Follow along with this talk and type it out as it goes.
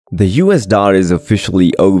The US dollar is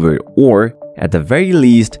officially over, or at the very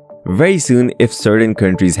least, very soon if certain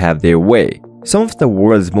countries have their way. Some of the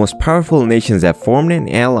world's most powerful nations have formed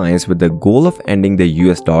an alliance with the goal of ending the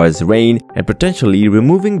US dollar's reign and potentially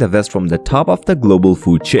removing the West from the top of the global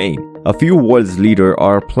food chain. A few world's leaders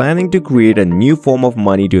are planning to create a new form of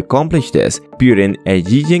money to accomplish this. Putin and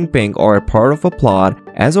Xi Jinping are a part of a plot,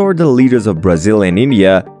 as are the leaders of Brazil and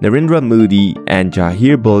India, Narendra Modi and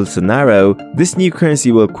Jair Bolsonaro. This new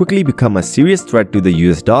currency will quickly become a serious threat to the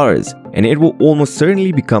US dollars, and it will almost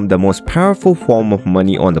certainly become the most powerful form of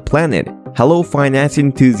money on the planet. Hello finance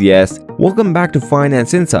enthusiasts, welcome back to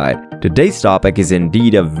Finance Insight. Today's topic is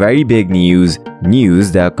indeed a very big news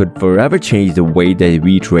that could forever change the way that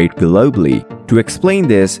we trade globally. To explain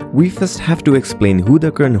this, we first have to explain who the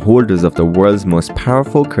current holders of the world's most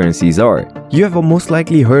powerful currencies are. You have most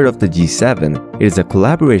likely heard of the G7. It is a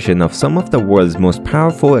collaboration of some of the world's most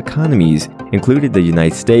powerful economies, including the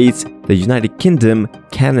United States, the United Kingdom,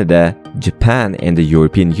 Canada, Japan, and the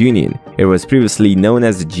European Union. It was previously known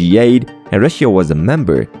as the G8, and Russia was a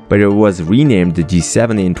member, but it was renamed the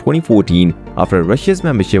G7 in 2014 after Russia's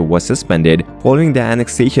membership was suspended following the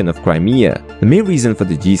annexation of Crimea. The main reason for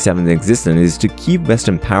the G7's existence is to keep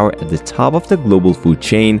Western power at the top of the global food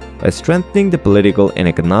chain by strengthening the political and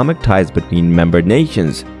economic ties between member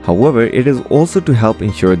nations. However, it is also to help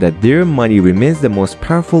ensure that their money remains the most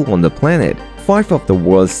powerful on the planet. 5 of the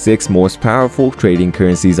world's 6 most powerful trading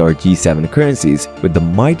currencies are G7 currencies, with the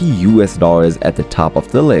mighty US dollars at the top of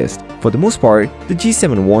the list. For the most part, the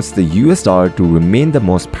G7 wants the US dollar to remain the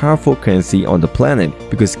most powerful currency on the planet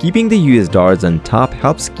because keeping the US dollars on top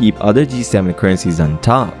helps keep other G7 currencies on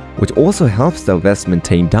top, which also helps the West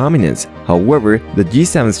maintain dominance. However, the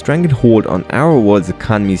G7's stranglehold on our world's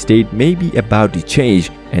economy state may be about to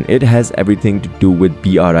change, and it has everything to do with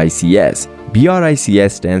BRICS.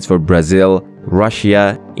 BRICS stands for Brazil,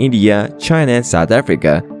 Russia, India, China, and South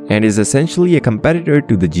Africa, and is essentially a competitor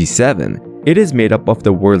to the G7. It is made up of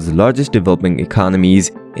the world's largest developing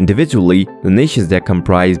economies. Individually, the nations that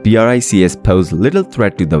comprise BRICS pose little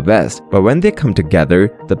threat to the West, but when they come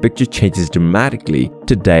together, the picture changes dramatically.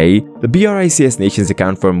 Today, the BRICS nations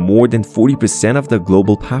account for more than 40% of the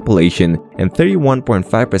global population and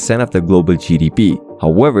 31.5% of the global GDP.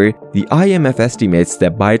 However, the IMF estimates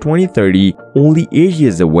that by 2030, only 8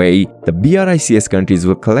 years away, the BRICS countries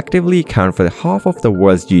will collectively account for half of the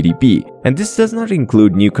world's GDP, and this does not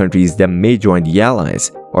include new countries that may join the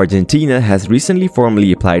allies. Argentina has recently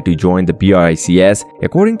formally applied to join the BRICS.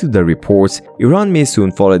 According to the reports, Iran may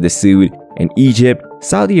soon follow the suit, and Egypt,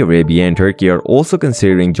 Saudi Arabia, and Turkey are also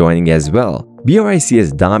considering joining as well.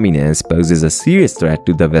 BRICS dominance poses a serious threat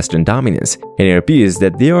to the Western dominance, and it appears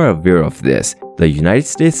that they are aware of this. The United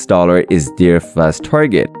States dollar is their first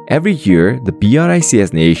target. Every year, the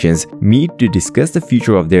BRICS nations meet to discuss the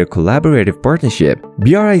future of their collaborative partnership.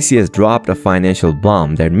 BRICS dropped a financial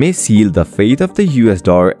bomb that may seal the fate of the US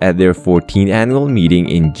dollar at their 14th annual meeting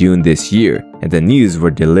in June this year, and the news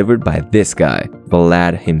were delivered by this guy,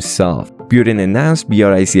 Vlad himself. Putin announced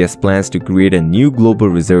BRICS plans to create a new global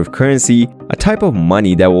reserve currency, a type of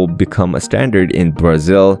money that will become a standard in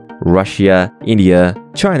Brazil, Russia, India,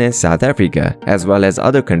 China, and South Africa, as well as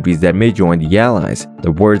other countries that may join the allies.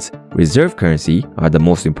 The words reserve currency are the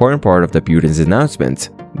most important part of the Putin's announcements,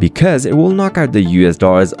 because it will knock out the US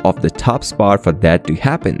dollars off the top spot for that to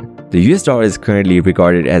happen. The US dollar is currently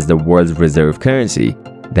regarded as the world's reserve currency.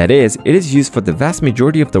 That is, it is used for the vast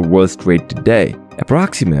majority of the world's trade today.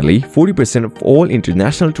 Approximately 40% of all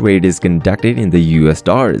international trade is conducted in the US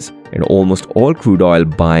dollars, and almost all crude oil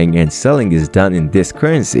buying and selling is done in this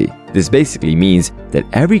currency. This basically means that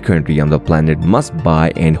every country on the planet must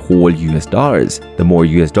buy and hold US dollars. The more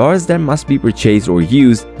US dollars that must be purchased or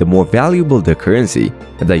used, the more valuable the currency.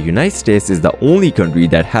 And the United States is the only country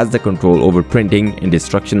that has the control over printing and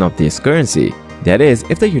destruction of this currency. That is,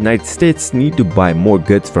 if the United States need to buy more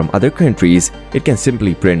goods from other countries, it can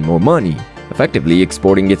simply print more money, effectively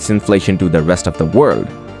exporting its inflation to the rest of the world.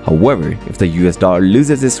 However, if the US dollar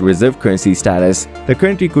loses its reserve currency status, the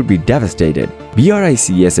country could be devastated.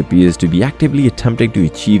 BRICS appears to be actively attempting to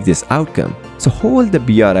achieve this outcome. So how will the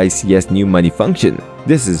BRICS new money function?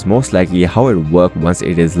 This is most likely how it will work once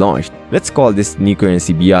it is launched. Let's call this new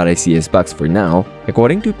currency BRICS bucks for now.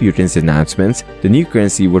 According to Putin's announcements, the new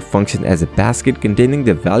currency would function as a basket containing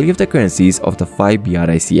the value of the currencies of the 5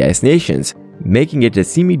 BRICS nations, making it a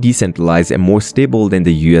semi-decentralized and more stable than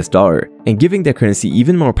the US dollar. And giving the currency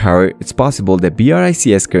even more power, it's possible that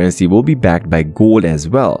BRICS currency will be backed by gold as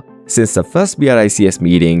well. Since the first BRICS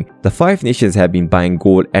meeting, the 5 nations have been buying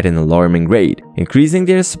gold at an alarming rate, increasing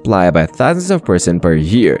their supply by thousands of % per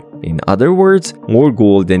year. In other words, more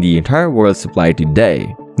gold than the entire world's supply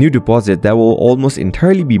today. New deposit that will almost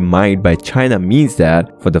entirely be mined by China means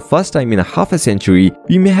that, for the first time in a half a century,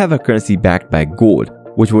 we may have a currency backed by gold,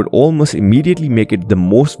 which would almost immediately make it the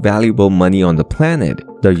most valuable money on the planet.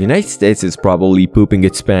 The United States is probably pooping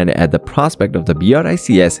its pants at the prospect of the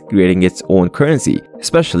BRICS creating its own currency,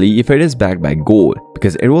 especially if it is backed by gold,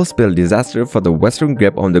 because it will spell disaster for the Western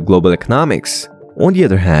grip on the global economics. On the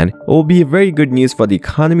other hand, it will be very good news for the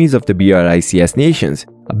economies of the BRICS nations.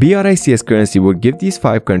 A BRICS currency would give these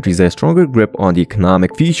 5 countries a stronger grip on the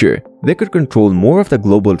economic future. They could control more of the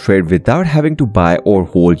global trade without having to buy or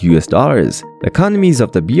hold US dollars. The economies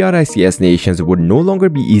of the BRICS nations would no longer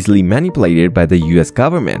be easily manipulated by the US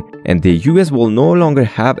government, and the US will no longer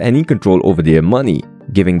have any control over their money,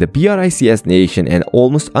 giving the BRICS nation an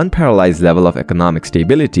almost unparalleled level of economic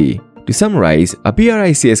stability. To summarize, a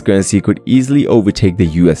BRICS currency could easily overtake the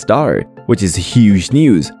US dollar, which is huge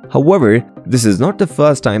news. However, this is not the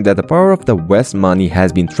first time that the power of the West money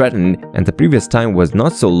has been threatened, and the previous time was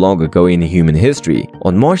not so long ago in human history.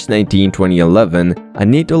 On March 19, 2011, a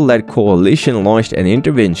NATO-led coalition launched an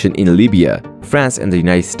intervention in Libya. France and the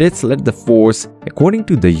United States led the force. According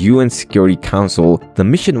to the UN Security Council, the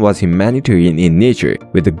mission was humanitarian in nature,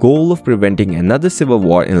 with the goal of preventing another civil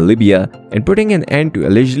war in Libya and putting an end to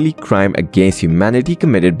allegedly crime against humanity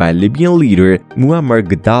committed by Libyan leader Muammar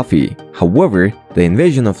Gaddafi. However, the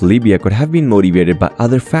invasion of Libya could have been motivated by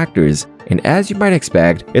other factors, and as you might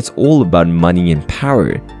expect, it's all about money and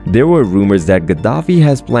power. There were rumors that Gaddafi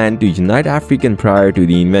has planned to unite Africa prior to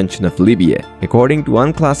the invention of Libya. According to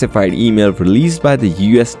unclassified email released by the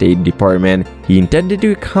US State Department, he intended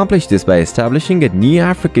to accomplish this by establishing a new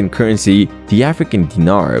African currency, the African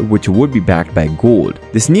dinar, which would be backed by gold.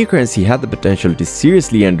 This new currency had the potential to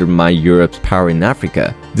seriously undermine Europe's power in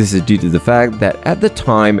Africa. This is due to the fact that at the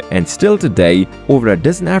time, and still today, over a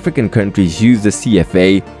dozen African countries use the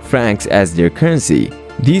CFA francs as their currency.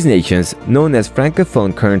 These nations, known as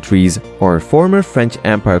Francophone countries, are former French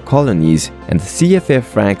Empire colonies, and the CFA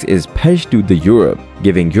francs is pegged to the Europe,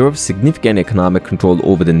 giving Europe significant economic control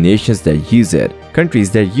over the nations that use it.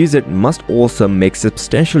 Countries that use it must also make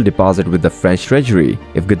substantial deposit with the French treasury.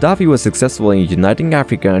 If Gaddafi was successful in uniting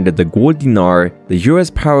Africa under the gold dinar, the euro's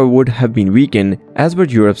power would have been weakened, as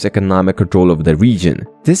would Europe's economic control over the region.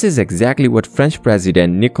 This is exactly what French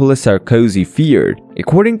President Nicolas Sarkozy feared.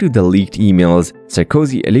 According to the leaked emails,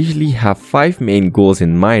 Sarkozy allegedly had 5 main goals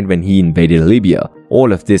in mind when he invaded Libya.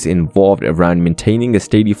 All of this involved around maintaining a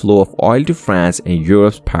steady flow of oil to France and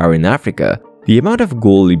Europe's power in Africa. The amount of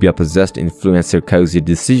gold Libya possessed influenced Sarkozy's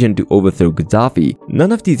decision to overthrow Gaddafi.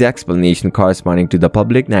 None of these explanations corresponding to the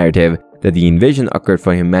public narrative that the invasion occurred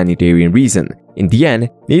for humanitarian reason. In the end,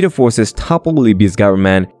 NATO forces toppled Libya's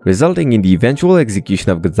government, resulting in the eventual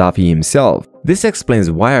execution of Gaddafi himself. This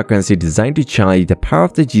explains why a currency designed to challenge the power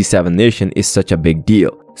of the G7 nation is such a big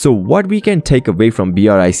deal. So what we can take away from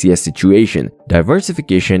BRICS situation?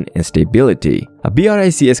 Diversification and stability. A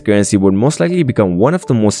BRICS currency would most likely become one of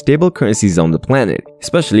the most stable currencies on the planet,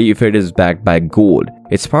 especially if it is backed by gold.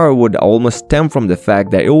 Its power would almost stem from the fact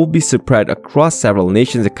that it will be spread across several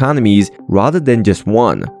nations' economies rather than just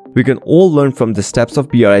one. We can all learn from the steps of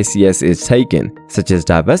BRICS is taken, such as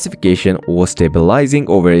diversification or stabilizing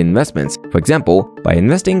over investments. For example, by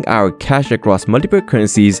investing our cash across multiple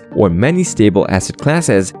currencies or many stable asset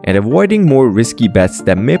classes and avoiding more risky bets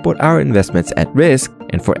that may put our investments at risk.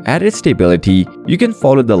 And for added stability, you can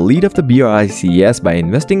follow the lead of the BRICS by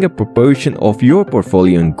investing a proportion of your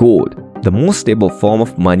portfolio in gold, the most stable form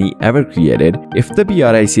of money ever created. If the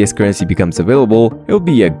BRICS currency becomes available, it will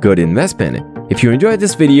be a good investment. If you enjoyed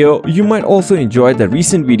this video, you might also enjoy the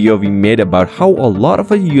recent video we made about how a lot of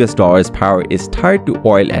a US dollar's power is tied to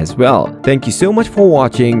oil as well. Thank you so much for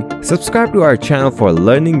watching. Subscribe to our channel for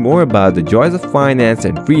learning more about the joys of finance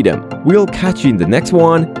and freedom. We'll catch you in the next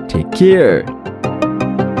one. Take care.